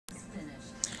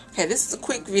Okay, this is a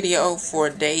quick video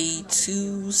for day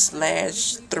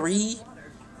 2/3,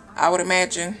 I would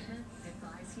imagine.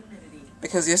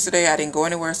 Because yesterday I didn't go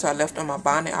anywhere, so I left on my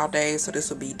bonnet all day. So this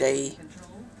will be day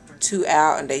 2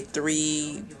 out and day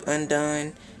 3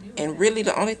 undone. And really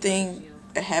the only thing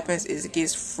that happens is it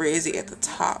gets frizzy at the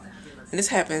top. And this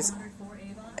happens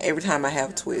every time I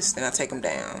have a twist and I take them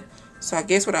down. So I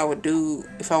guess what I would do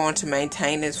if I want to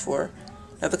maintain this for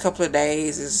another couple of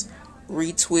days is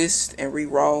retwist and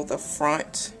re-roll the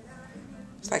front.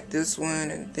 It's like this one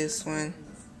and this one.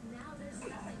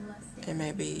 And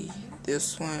maybe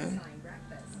this one.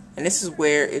 And this is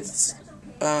where it's,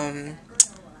 I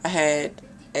had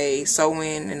a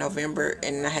sew-in November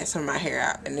and I had some of my hair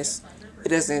out. And it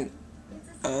doesn't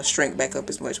shrink back up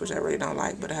as much, which I really don't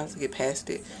like, but I have to get past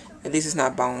it. At least it's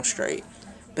not bone straight.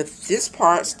 But this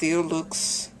part still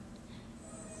looks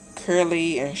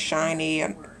curly and shiny.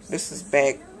 This is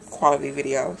bad quality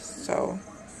video, so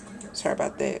sorry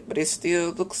about that. But it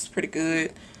still looks pretty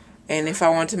good. And if I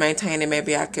want to maintain it,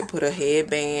 maybe I could put a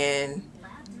headband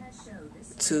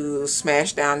to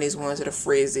smash down these ones that are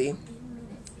frizzy.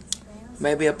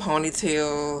 Maybe a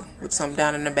ponytail with some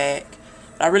down in the back.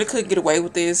 I really couldn't get away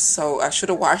with this, so I should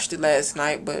have washed it last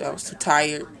night, but I was too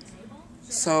tired.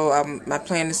 So my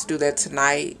plan is to do that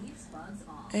tonight.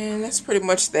 And that's pretty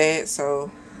much that. So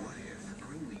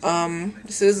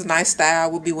this is a nice style.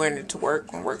 We'll be wearing it to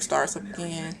work when work starts up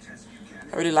again.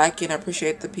 I really like it. I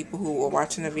appreciate the people who are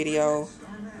watching the video.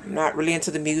 I'm not really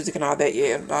into the music and all that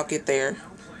yet. I'll get there.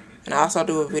 And I also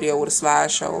do a video with a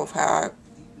slideshow of how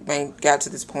I got to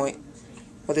this point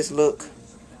with this look.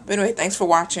 But anyway, thanks for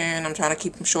watching. I'm trying to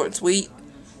keep them short and sweet.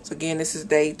 So again, this is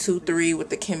day 2/3 with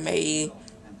the Kim May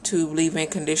Tube Leave-In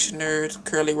Conditioner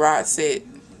Curly Rod set.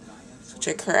 So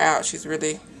check her out. She's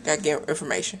really got good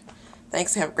information.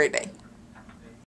 Thanks. Have a great day.